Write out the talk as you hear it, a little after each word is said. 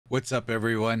What's up,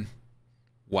 everyone?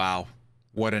 Wow,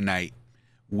 what a night.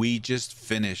 We just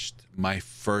finished my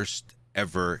first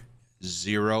ever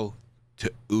Zero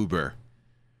to Uber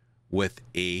with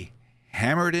a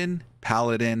Hammerden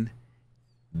Paladin.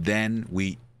 Then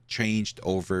we changed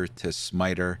over to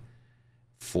Smiter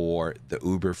for the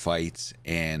Uber fights,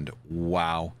 and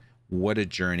wow, what a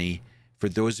journey. For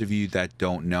those of you that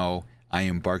don't know, I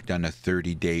embarked on a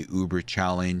 30-day Uber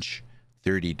challenge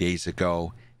 30 days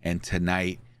ago, and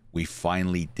tonight we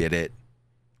finally did it.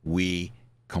 We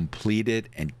completed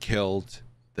and killed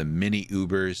the mini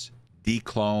Ubers,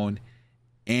 declone,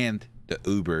 and the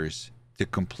Ubers to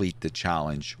complete the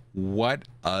challenge. What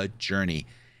a journey.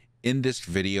 In this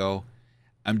video,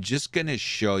 I'm just going to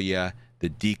show you the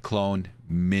declone,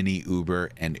 mini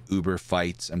Uber, and Uber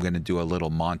fights. I'm going to do a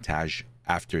little montage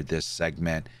after this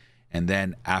segment. And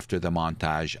then after the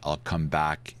montage, I'll come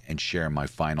back and share my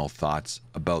final thoughts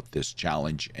about this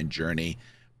challenge and journey.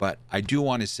 But I do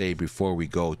want to say before we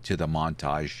go to the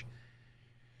montage,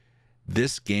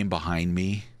 this game behind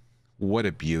me, what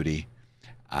a beauty.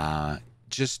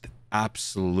 Just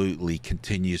absolutely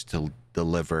continues to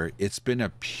deliver. It's been a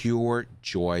pure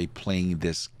joy playing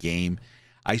this game.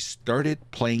 I started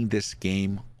playing this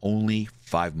game only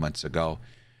 5 months ago,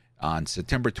 on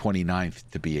September 29th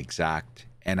to be exact.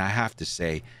 And I have to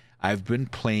say, I've been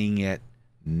playing it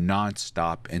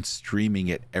nonstop and streaming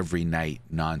it every night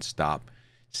nonstop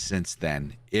since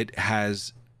then. It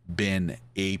has been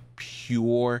a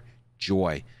pure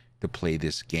joy to play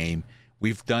this game.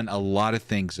 We've done a lot of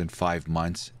things in 5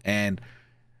 months, and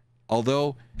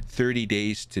although 30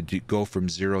 days to go from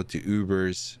zero to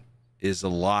Ubers is a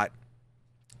lot,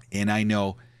 and I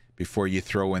know before you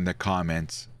throw in the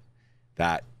comments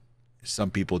that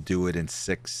some people do it in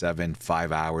 6, 7,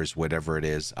 5 hours, whatever it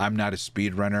is. I'm not a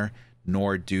speedrunner,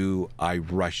 nor do I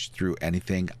rush through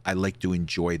anything. I like to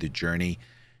enjoy the journey.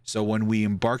 So when we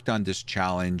embarked on this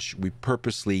challenge, we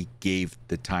purposely gave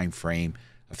the time frame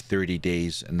of 30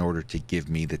 days in order to give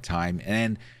me the time.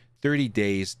 And 30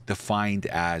 days defined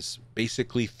as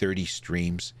basically 30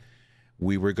 streams.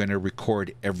 We were going to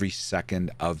record every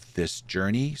second of this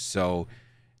journey. So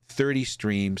 30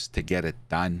 streams to get it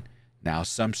done. Now,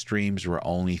 some streams were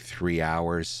only 3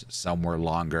 hours, some were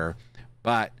longer,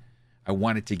 but I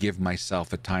wanted to give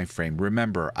myself a time frame.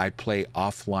 Remember, I play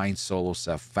offline solo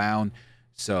self-found,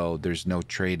 so there's no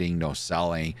trading, no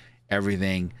selling.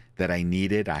 Everything that I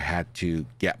needed, I had to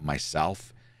get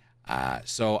myself.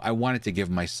 So I wanted to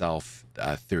give myself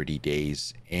 30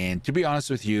 days. And to be honest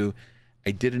with you,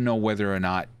 I didn't know whether or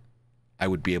not I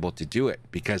would be able to do it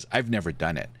because I've never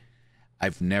done it.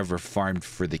 I've never farmed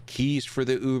for the keys for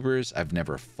the Ubers. I've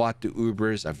never fought the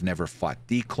Ubers. I've never fought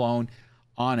declone,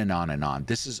 on and on and on.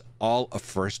 This is all a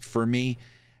first for me.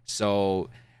 So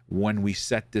when we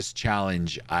set this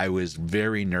challenge, I was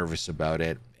very nervous about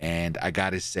it. And I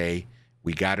got to say,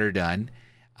 we got her done.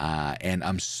 And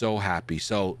I'm so happy.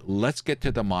 So let's get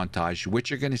to the montage.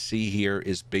 What you're going to see here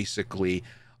is basically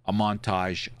a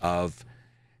montage of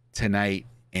tonight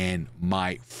and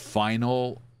my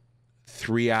final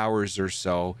 3 hours or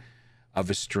so of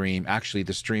a stream. Actually,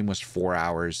 the stream was 4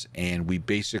 hours, and we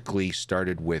basically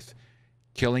started with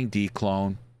killing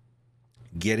declone,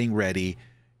 getting ready,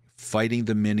 fighting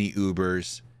the mini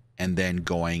Ubers, and then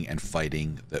going and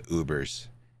fighting the Ubers.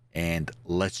 And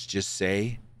let's just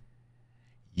say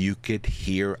you could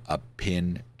hear a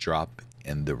pin drop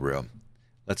in the room.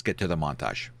 Let's get to the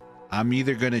montage. I'm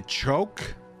either gonna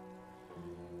choke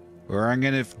or I'm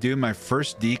gonna do my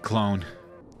first declone.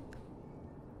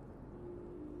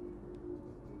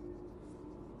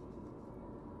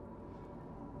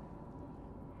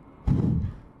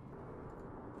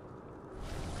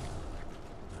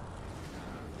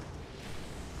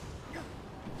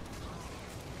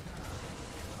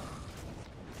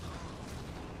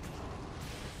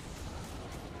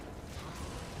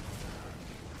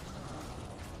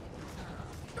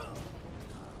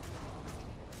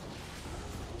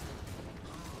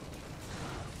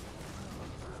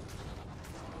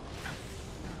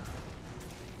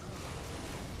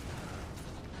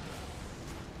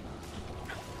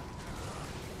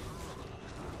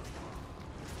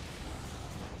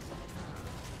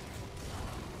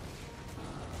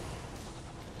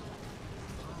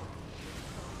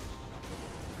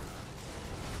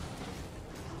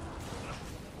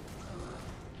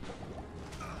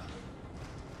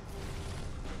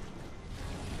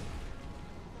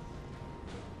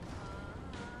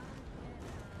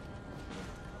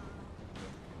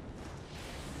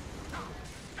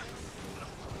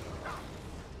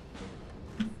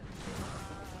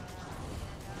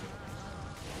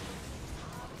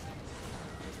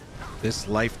 This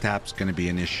life tap's going to be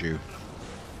an issue.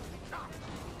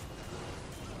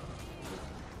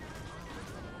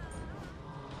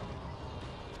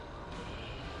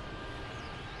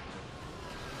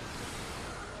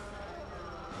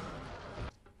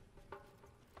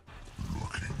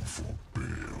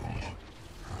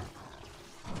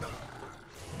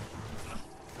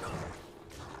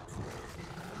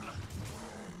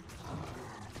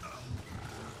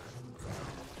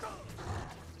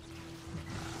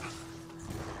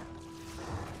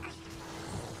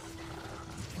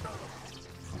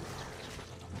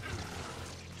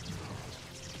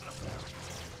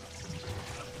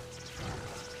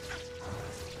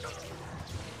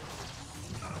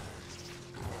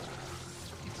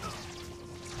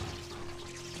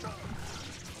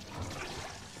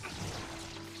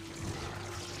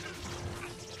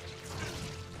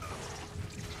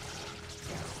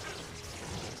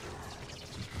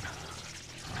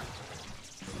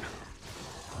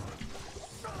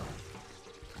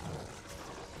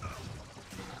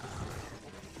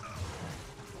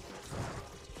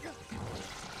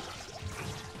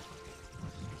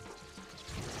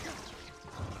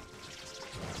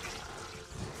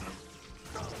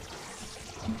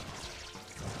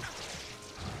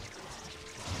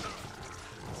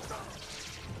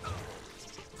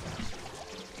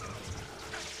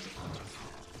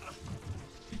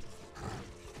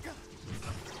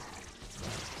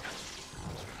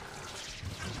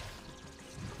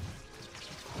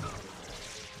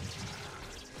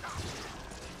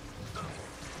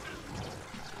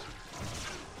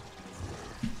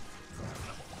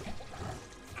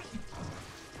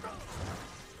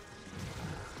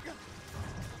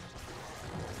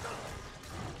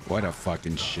 What a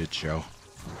fucking shit show.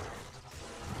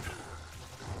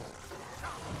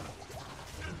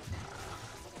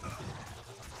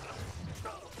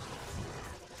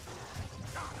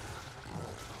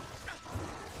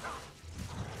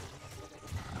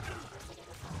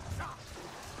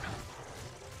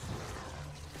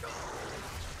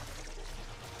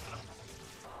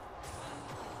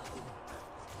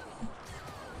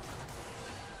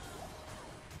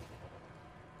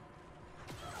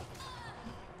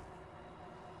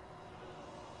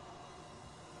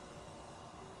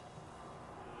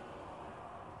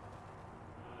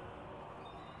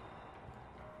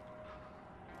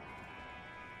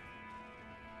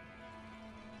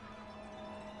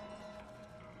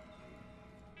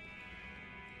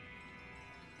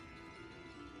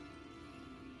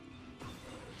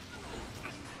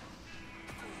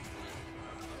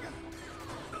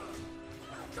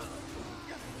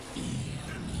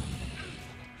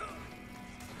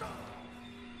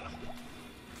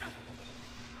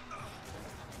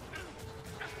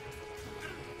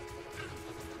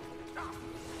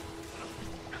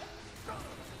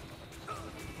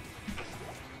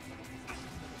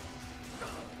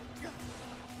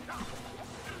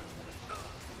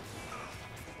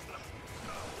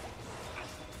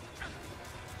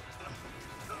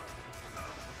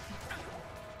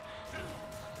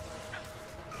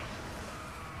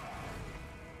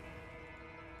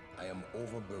 I am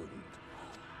overburdened.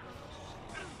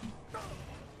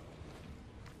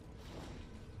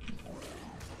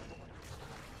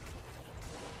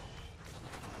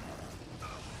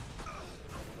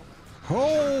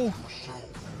 Oh!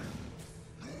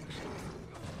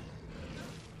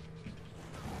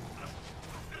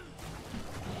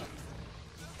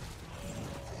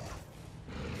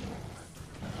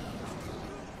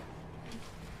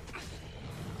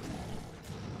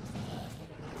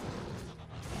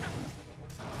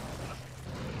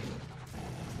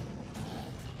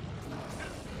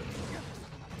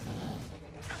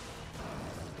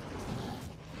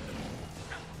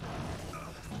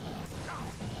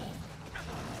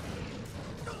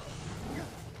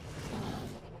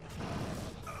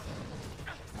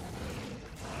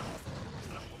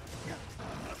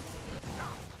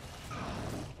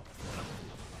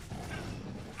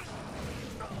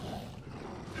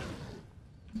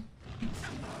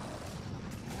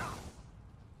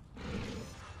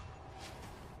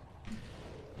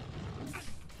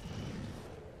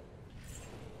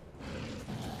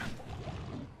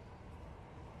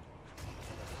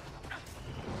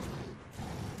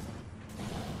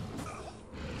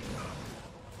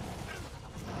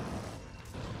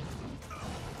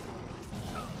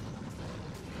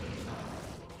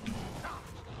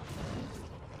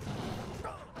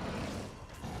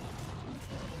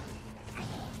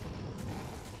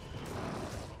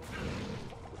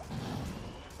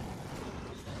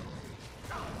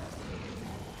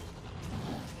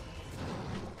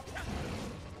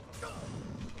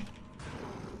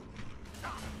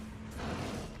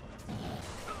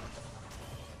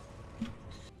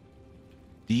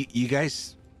 You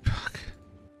guys, fuck.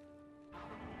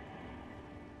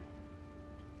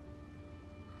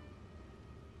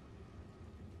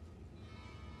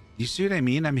 You see what I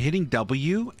mean? I'm hitting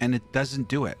W and it doesn't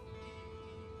do it.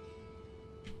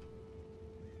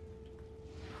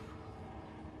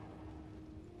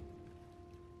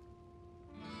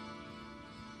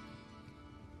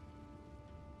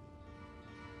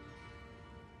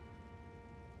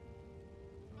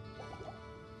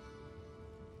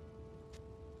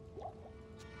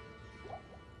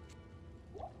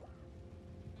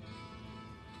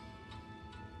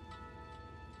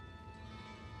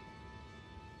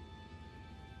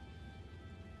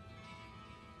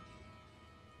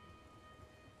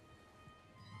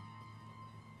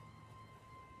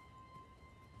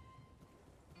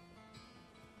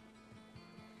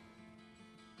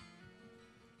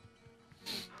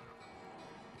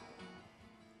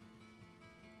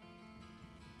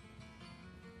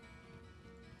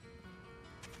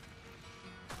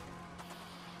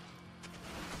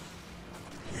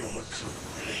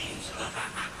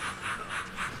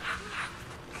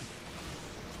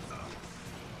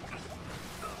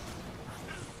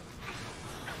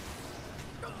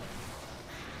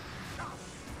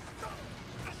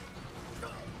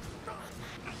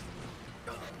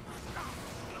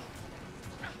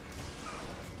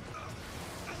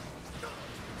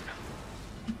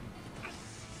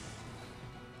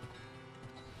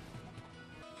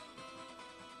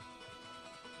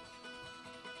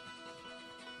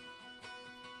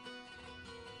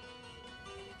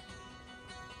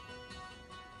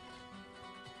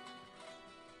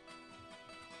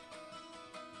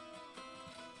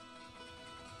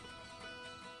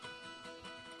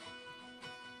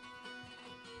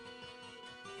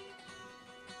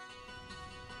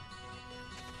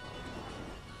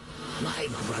 My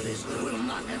brothers will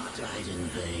not have died in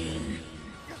vain.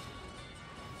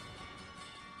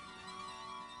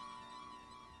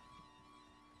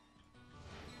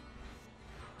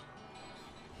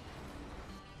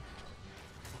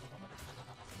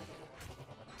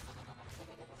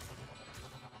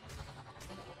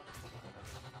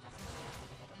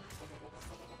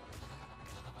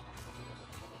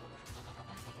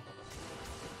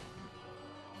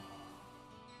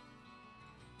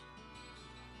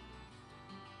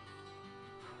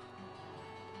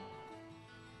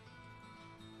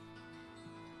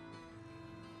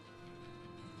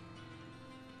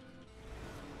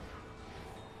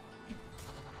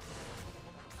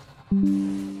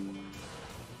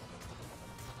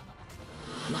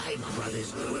 My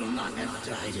brothers will not have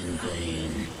died in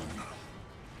vain.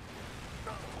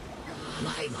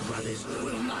 My brothers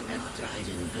will not have died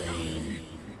in vain.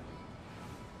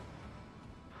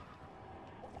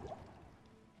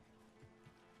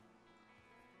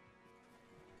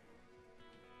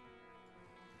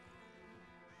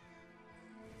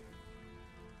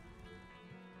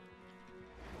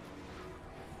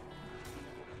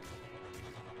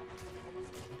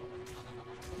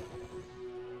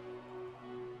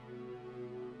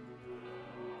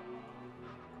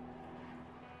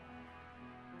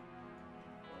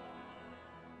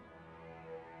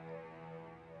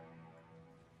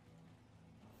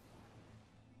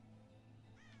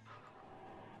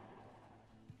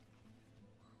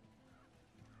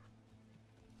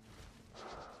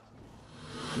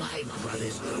 My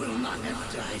brothers will not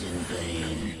have died in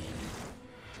vain.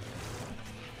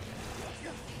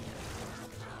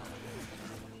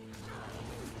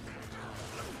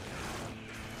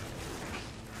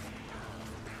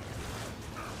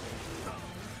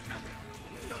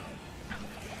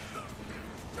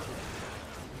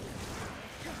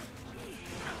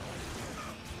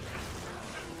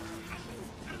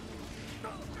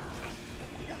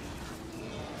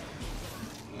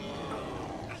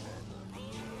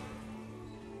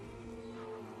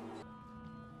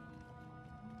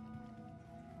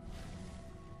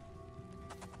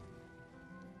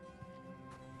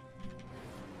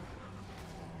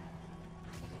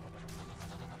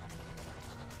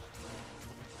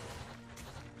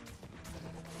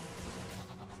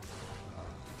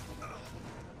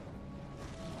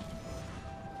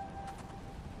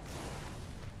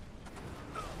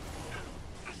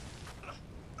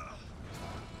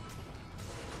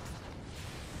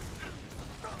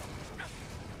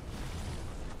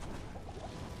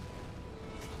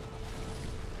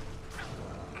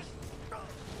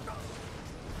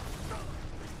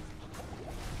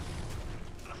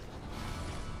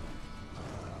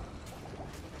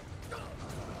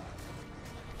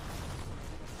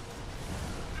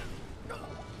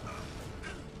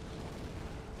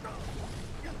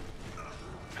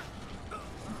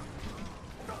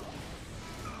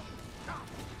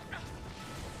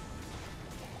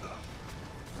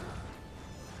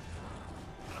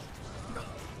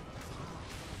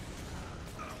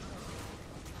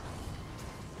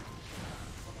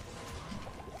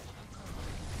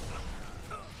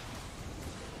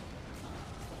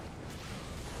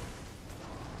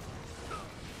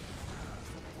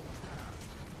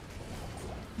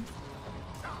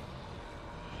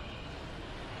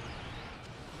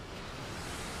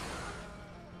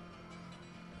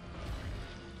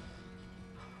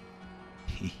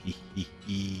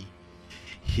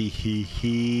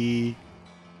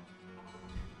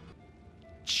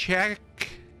 Check.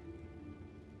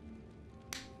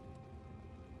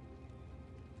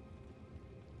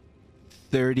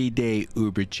 "30-day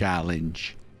Uber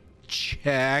challenge."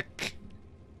 Check.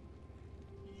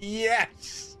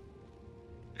 Yes.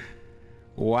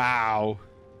 Wow.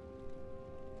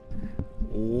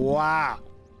 Wow.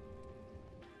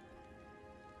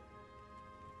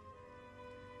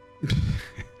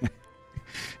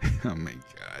 Oh my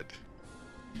god.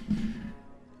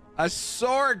 A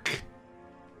Sork.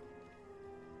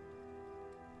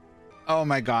 Oh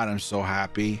my god, I'm so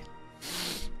happy.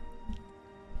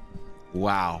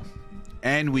 Wow.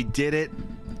 And we did it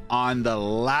on the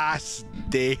last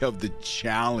day of the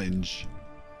challenge.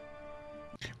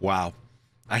 Wow.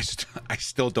 I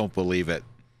still don't believe it.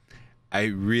 I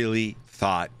really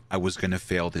thought I was going to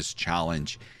fail this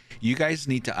challenge. You guys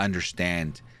need to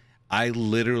understand, I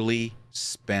literally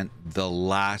spent the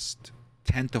last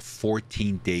 10 to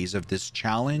 14 days of this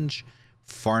challenge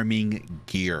farming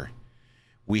gear.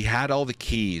 We had all the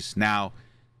keys. Now,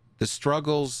 the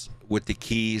struggles with the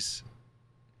keys,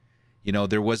 you know,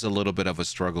 there was a little bit of a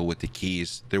struggle with the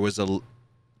keys. There was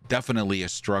definitely a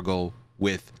struggle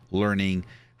with learning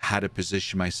how to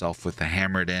position myself with the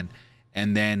hammered in,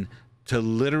 and then to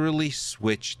literally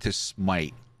switch to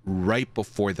Smite right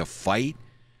before the fight,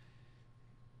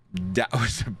 that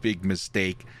was a big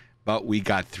mistake, but we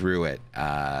got through it.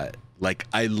 Like,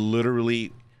 I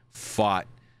literally fought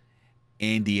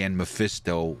Andy and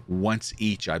Mephisto once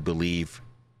each, I believe,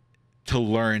 to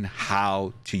learn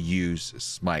how to use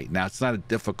Smite. Now, it's not a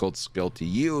difficult skill to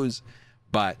use,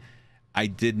 but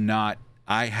I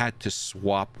had to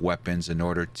swap weapons in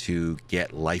order to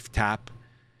get life tap,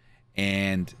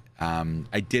 and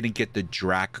I didn't get the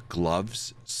Drac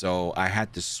gloves, so I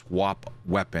had to swap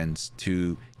weapons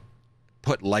to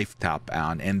put life tap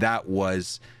on, and that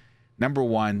was, number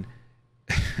one,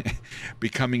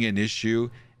 becoming an issue,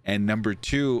 and number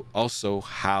two, also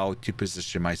how to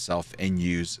position myself and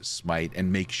use Smite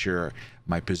and make sure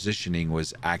my positioning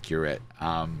was accurate.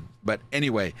 But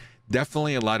anyway,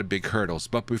 definitely a lot of big hurdles.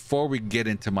 But before we get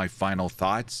into my final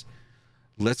thoughts,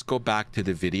 let's go back to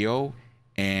the video.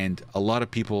 And a lot of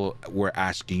people were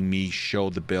asking me, show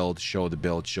the build, show the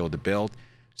build, show the build.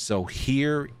 So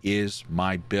here is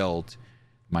my build,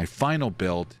 my final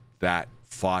build that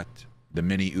fought the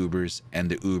mini Ubers and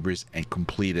the Ubers and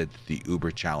completed the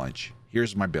Uber challenge.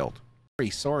 Here's my build.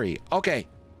 Sorry. Okay.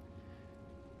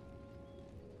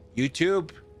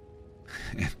 YouTube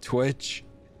and Twitch.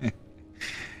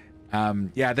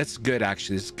 Yeah, that's good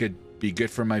actually. This could be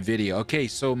good for my video. Okay,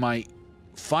 so my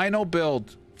final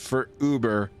build for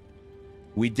Uber,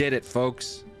 we did it,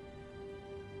 folks.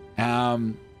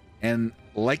 And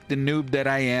like the noob that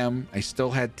I am, I still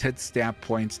had 10 stat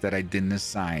points that I didn't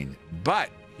assign.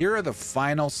 But here are the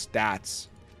final stats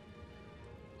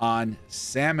on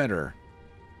Sameter,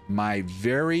 my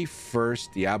very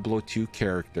first Diablo 2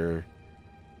 character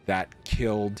that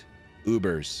killed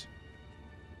Ubers.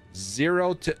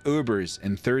 0 to Ubers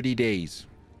in 30 days.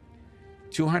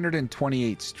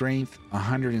 228 strength,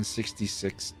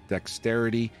 166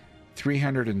 dexterity,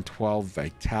 312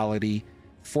 vitality,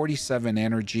 47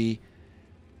 energy,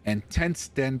 and 10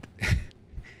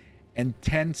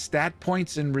 stat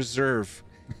points in reserve.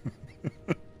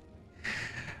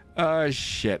 Oh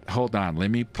shit, hold on,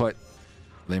 let me put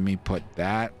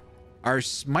that. Our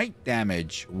smite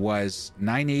damage was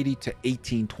 980 to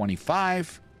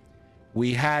 1825.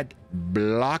 We had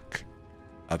block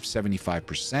of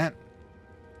 75%.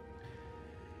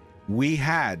 We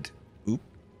had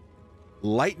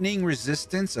lightning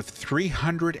resistance of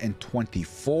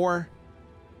 324,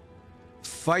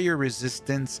 fire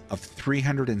resistance of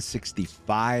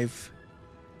 365,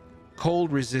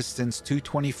 cold resistance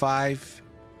 225,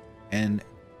 and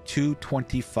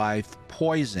 225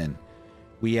 poison.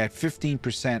 We had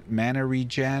 15% mana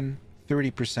regen,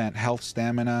 30% health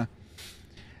stamina.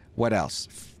 What else?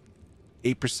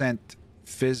 8%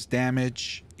 fizz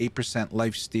damage, 8%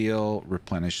 life steal,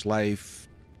 replenish life,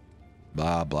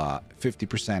 blah blah,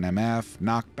 50% MF,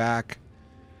 knockback.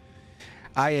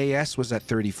 IAS was at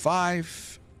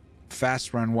 35,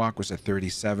 fast run walk was at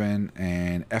 37,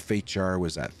 and FHR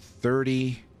was at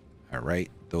 30. All right,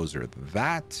 those are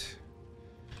that.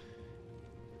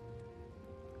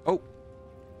 Oh,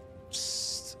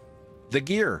 the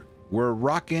gear, we're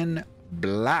rocking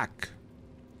black.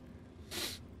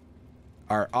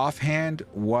 Our offhand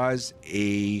was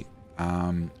a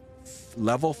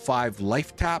level 5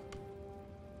 life tap,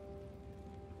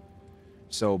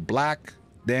 so black.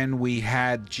 Then we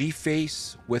had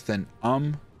G-Face with an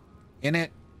in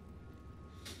it.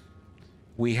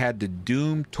 We had the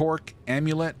Doom Torque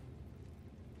amulet.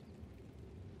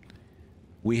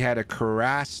 We had a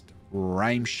Karast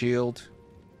Rhyme Shield.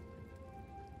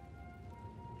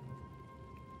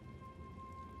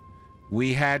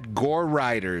 We had Gore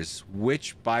Riders,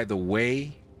 which, by the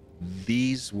way,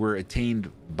 these were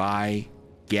attained by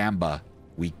Gamba.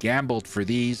 We gambled for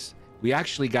these. We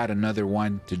actually got another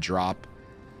one to drop,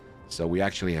 so we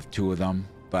actually have 2 of them.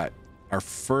 But our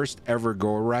first ever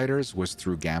Gore Riders was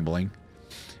through gambling.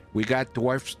 We got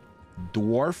Dwarf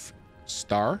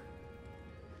Star.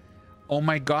 Oh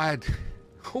my god.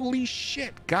 Holy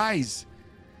shit, guys.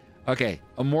 Okay,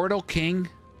 Immortal King.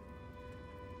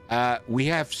 We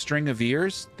have String of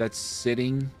Ears that's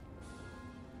sitting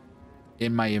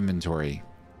in my inventory.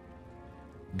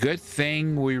 Good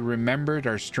thing we remembered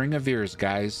our String of Ears,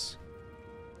 guys.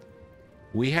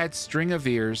 We had String of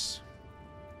Ears,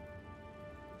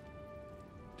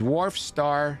 Dwarf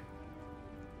Star,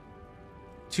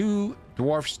 2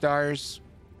 Dwarf Stars,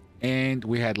 and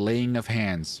we had Laying of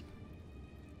Hands.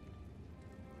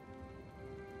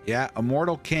 Yeah,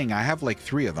 Immortal King. I have like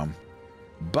 3 of them.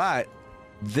 But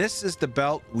this is the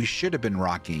belt we should have been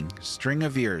rocking. String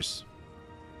of Ears.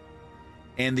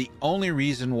 And the only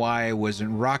reason why I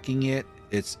wasn't rocking it,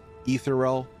 it's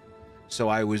ethereal. So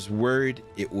I was worried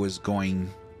it was going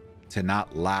to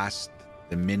not last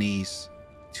the minis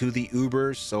to the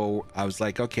Ubers. So I was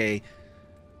like, okay,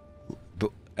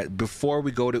 before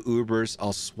we go to Ubers,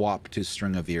 I'll swap to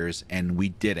String of Ears, and we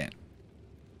didn't.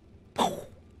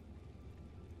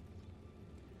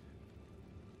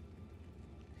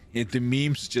 The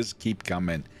memes just keep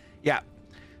coming. Yeah.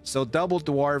 So Double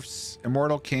Dwarfs,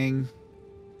 Immortal King.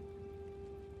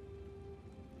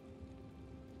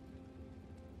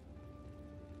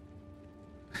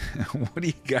 What do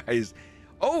you guys?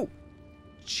 Oh,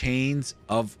 Chains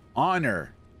of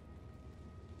Honor.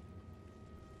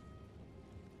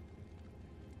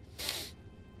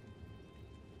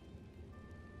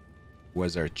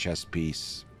 Was our chess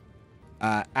piece.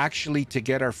 Actually, to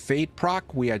get our Fate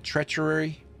proc, we had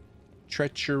Treachery.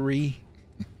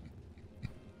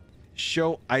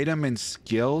 Show item and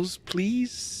skills,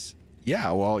 please.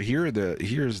 Yeah, well,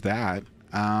 here's that.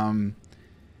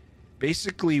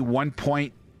 Basically 1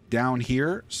 point down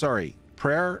here. Sorry.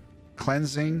 Prayer,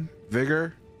 cleansing,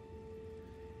 vigor,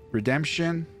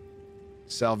 redemption,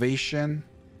 salvation,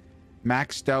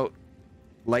 maxed out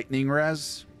lightning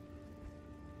res,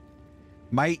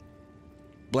 might,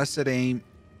 blessed aim,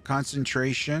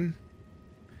 concentration,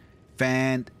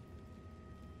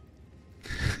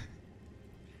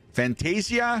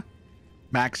 Fantasia,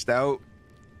 maxed out.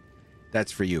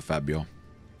 That's for you, Fabio.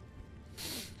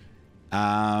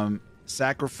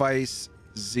 Sacrifice,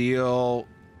 zeal,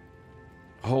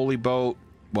 holy boat.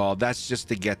 Well, that's just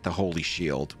to get the holy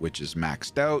shield, which is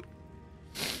maxed out.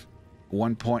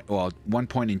 1 point. Well, 1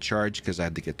 point in charge because I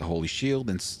had to get the holy shield,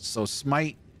 and so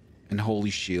smite and holy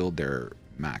shield, they're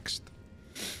maxed.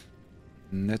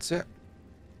 And that's it.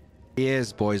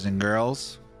 Yes, boys and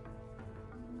girls.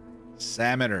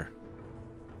 Sameter,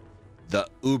 the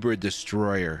Uber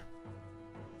Destroyer.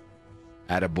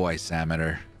 Attaboy,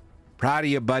 Sameter. Proud of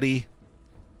you, buddy.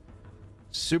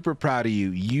 Super proud of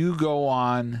you. You go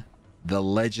on the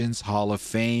Legends Hall of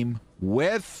Fame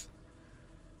with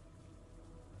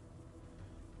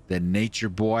the Nature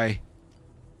Boy.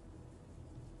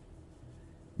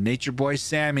 Nature Boy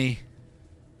Sammy.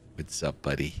 What's up,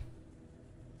 buddy?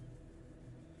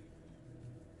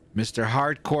 Mr.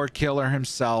 Hardcore Killer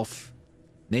himself.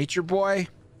 Nature Boy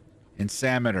and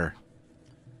Sameter.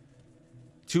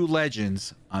 Two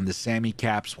legends on the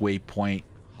SamyCaps Waypoint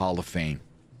Hall of Fame.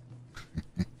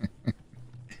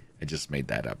 I just made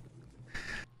that up.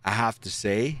 I have to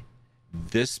say,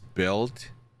 this build,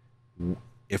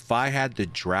 if I had the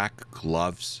Drac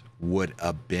gloves, would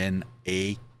have been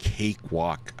a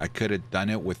cakewalk. I could have done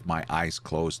it with my eyes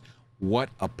closed. What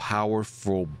a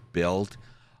powerful build.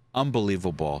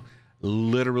 Unbelievable.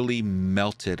 Literally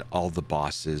melted all the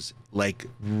bosses. Like,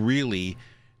 really,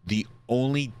 the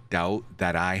only doubt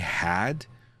that I had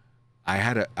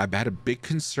a big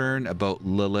concern about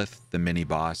Lilith, the mini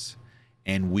boss,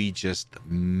 and we just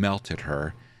melted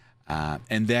her.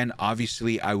 And then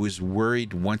obviously I was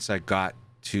worried once I got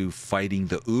to fighting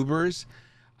the Ubers.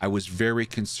 I was very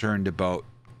concerned about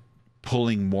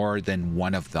pulling more than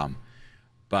one of them.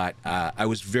 But I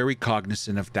was very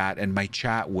cognizant of that, and my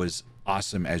chat was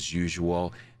awesome as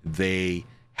usual. They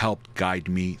helped guide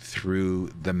me through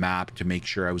the map to make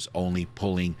sure I was only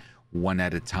pulling one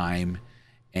at a time.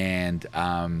 And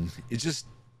it's just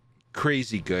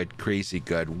crazy good, crazy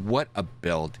good. What a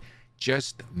build.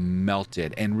 Just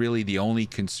melted. And really the only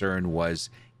concern was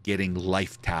getting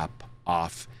life tap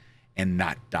off and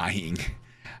not dying.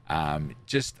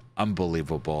 Just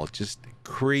unbelievable. Just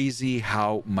crazy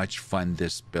how much fun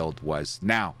this build was.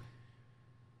 Now,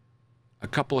 a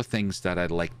couple of things that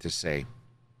I'd like to say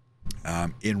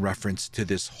in reference to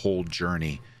this whole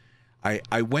journey.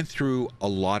 I went through a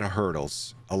lot of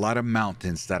hurdles, a lot of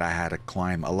mountains that I had to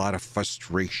climb, a lot of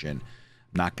frustration.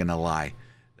 I'm not going to lie.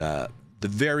 The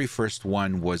very first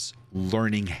one was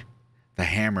learning the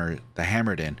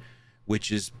Hammerden,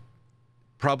 which is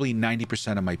probably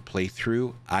 90% of my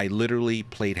playthrough. I literally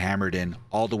played Hammerden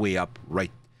all the way up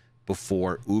right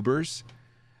before Ubers.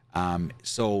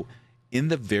 So in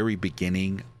the very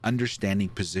beginning, understanding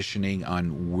positioning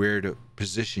on where to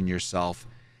position yourself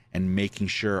and making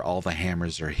sure all the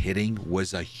hammers are hitting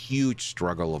was a huge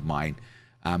struggle of mine.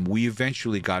 We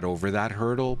eventually got over that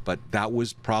hurdle, but that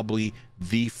was probably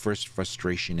the first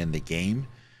frustration in the game,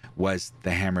 was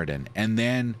the Hammerden. And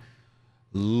then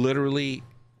literally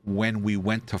when we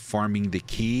went to farming the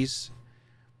keys,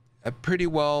 pretty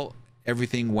well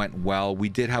everything went well. We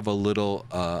did have a little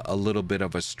bit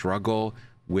of a struggle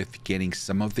with getting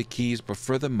some of the keys, but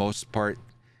for the most part,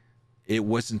 it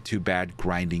wasn't too bad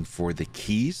grinding for the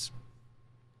keys.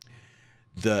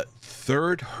 The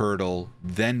third hurdle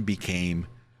then became,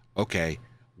 okay,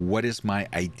 what is my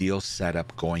ideal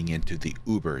setup going into the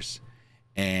Ubers?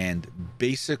 And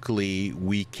basically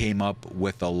we came up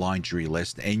with a laundry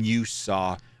list, and you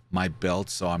saw my build,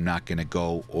 so I'm not going to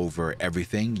go over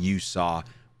everything. You saw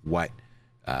what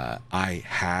I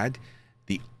had.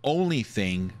 The only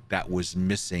thing that was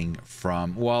missing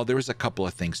from, well, there was a couple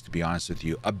of things, to be honest with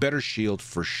you. A better shield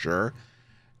for sure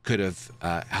could have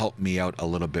helped me out a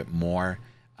little bit more.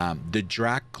 The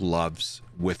Drac gloves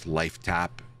with life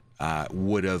tap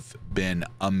would have been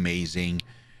amazing.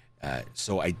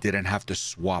 So I didn't have to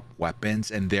swap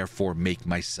weapons and therefore make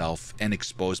myself and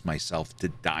expose myself to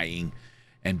dying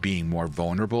and being more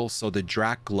vulnerable. So the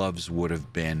Drac gloves would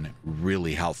have been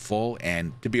really helpful.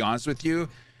 And to be honest with you,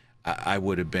 I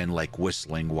would have been like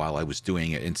whistling while I was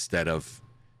doing it instead of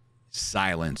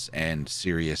silence and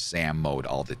serious Sam mode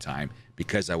all the time,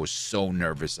 because I was so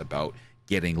nervous about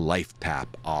getting life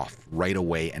tap off right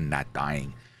away and not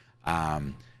dying.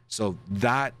 So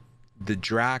that, the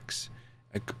Dracs,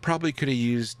 I probably could have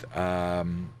used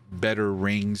better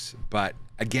rings, but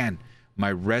again,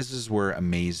 my reses were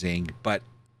amazing. But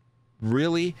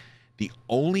really, the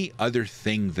only other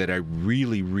thing that I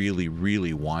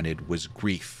really wanted was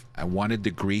grief. I wanted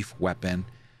the grief weapon,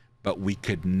 but we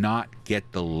could not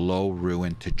get the low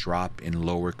ruin to drop in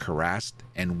lower Karast,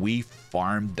 and we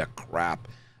farmed the crap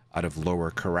out of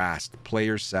lower Karast.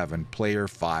 Player 7, player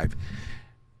 5,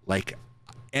 like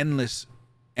endless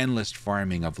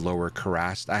farming of lower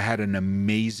Karast. I had an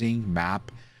amazing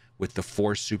map with the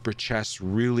 4 super chests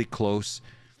really close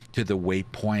to the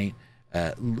waypoint,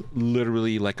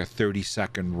 literally like a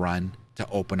 30-second run to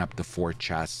open up the 4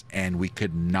 chests, and we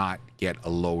could not get a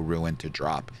low ruin to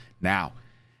drop. Now,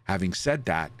 having said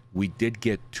that, we did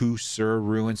get 2 Sir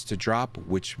ruins to drop,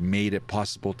 which made it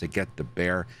possible to get the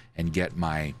bear and get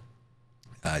my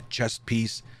chest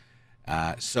piece.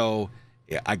 So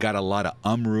yeah, I got a lot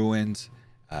of ruins.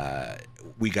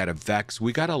 We got a Vex.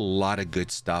 We got a lot of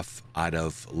good stuff out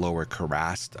of lower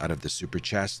Karast, out of the super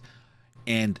chest.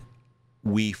 And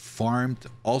we farmed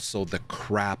also the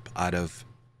crap out of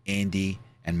Andy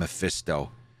and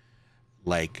Mephisto.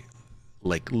 Like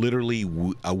literally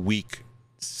a week,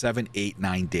 7, 8,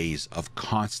 9 days of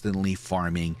constantly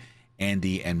farming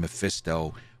Andy and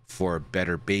Mephisto for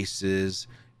better bases,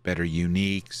 better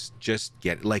uniques. Just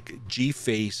get, like,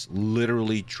 G-Face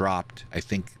literally dropped, I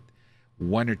think,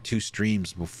 1 or 2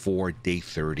 streams before day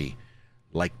 30.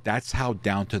 Like, that's how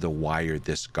down to the wire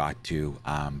this got to.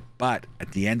 But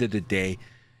at the end of the day,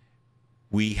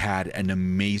 we had an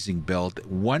amazing build.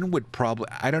 One would probably,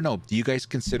 I don't know, do you guys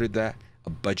consider that a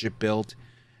budget build?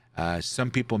 Some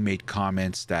people made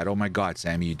comments that, oh my God,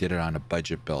 Sammy, you did it on a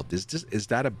budget build. Is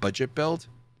that a budget build?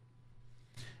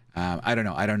 I don't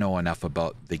know. I don't know enough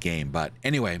about the game. But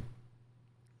anyway,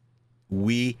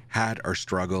 we had our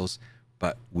struggles,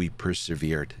 but we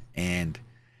persevered. And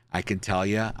I can tell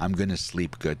you, I'm going to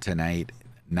sleep good tonight,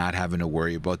 not having to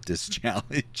worry about this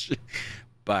challenge.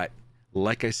 But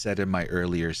like I said in my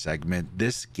earlier segment,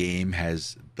 this game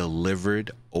has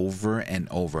delivered over and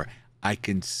over. I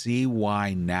can see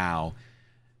why now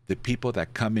the people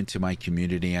that come into my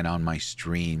community and on my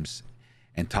streams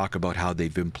and talk about how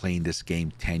they've been playing this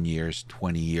game 10 years,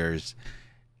 20 years,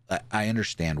 I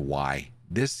understand why.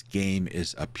 This game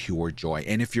is a pure joy.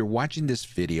 And if you're watching this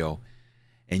video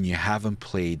and you haven't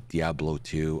played Diablo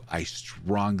 2, I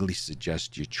strongly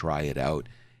suggest you try it out.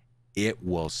 It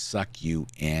will suck you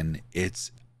in.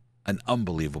 It's an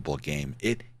unbelievable game.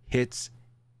 It hits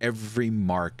every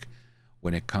mark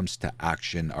when it comes to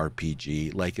action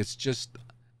RPG. Like, it's just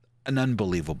an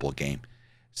unbelievable game.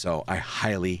 So I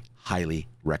highly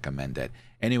recommend it.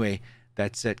 Anyway,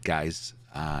 that's it, guys.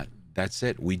 That's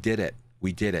it. We did it.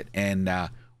 We did it. And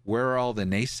where are all the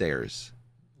naysayers?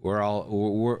 Where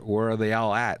are they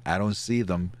all at? I don't see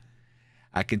them.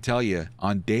 I can tell you,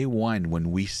 on day 1,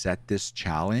 when we set this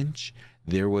challenge,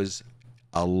 there was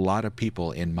a lot of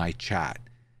people in my chat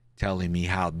telling me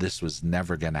how this was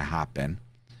never going to happen.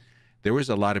 There was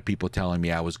a lot of people telling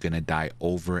me I was going to die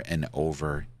over and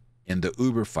over in the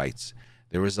Uber fights.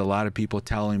 There was a lot of people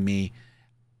telling me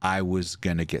I was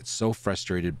going to get so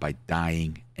frustrated by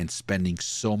dying and spending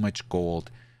so much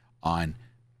gold on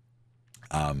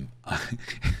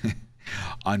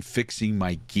on fixing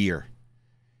my gear.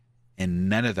 And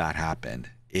none of that happened.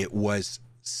 It was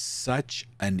such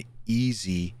an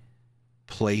easy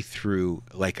playthrough.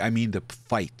 Like, I mean, the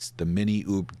fights, the mini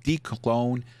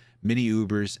declone, mini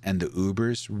Ubers, and the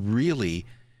Ubers, really,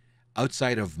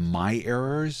 outside of my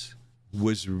errors,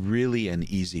 was really an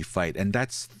easy fight. And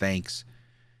that's thanks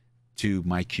to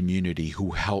my community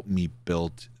who helped me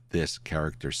build this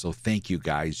character. So thank you,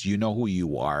 guys. You know who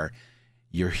you are.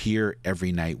 You're here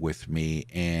every night with me,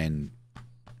 and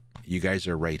you guys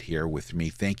are right here with me.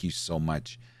 Thank you so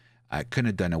much. I couldn't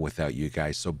have done it without you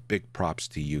guys. So big props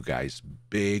to you guys.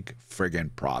 Big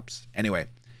friggin' props. Anyway,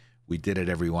 we did it,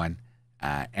 everyone.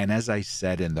 And as I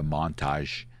said in the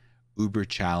montage, Uber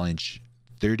Challenge,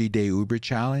 30-day Uber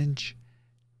Challenge,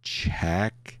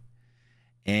 check.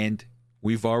 And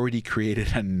we've already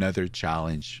created another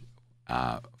challenge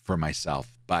for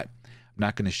myself, but I'm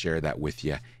not going to share that with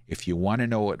you. If you want to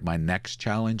know what my next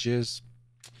challenge is,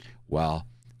 well,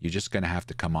 you're just going to have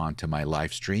to come on to my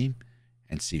live stream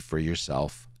and see for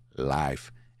yourself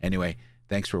live. Anyway,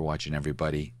 thanks for watching,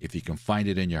 everybody. If you can find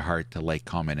it in your heart to like,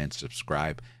 comment, and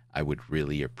subscribe, I would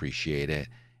really appreciate it.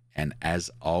 And as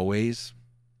always,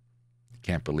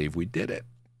 can't believe we did it.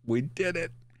 We did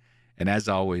it. And as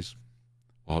always,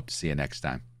 we'll hope to see you next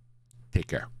time. Take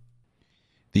care.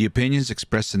 The opinions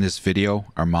expressed in this video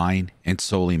are mine and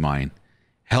solely mine.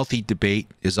 Healthy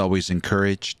debate is always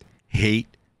encouraged.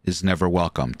 Hate is never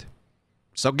welcomed.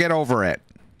 So get over it.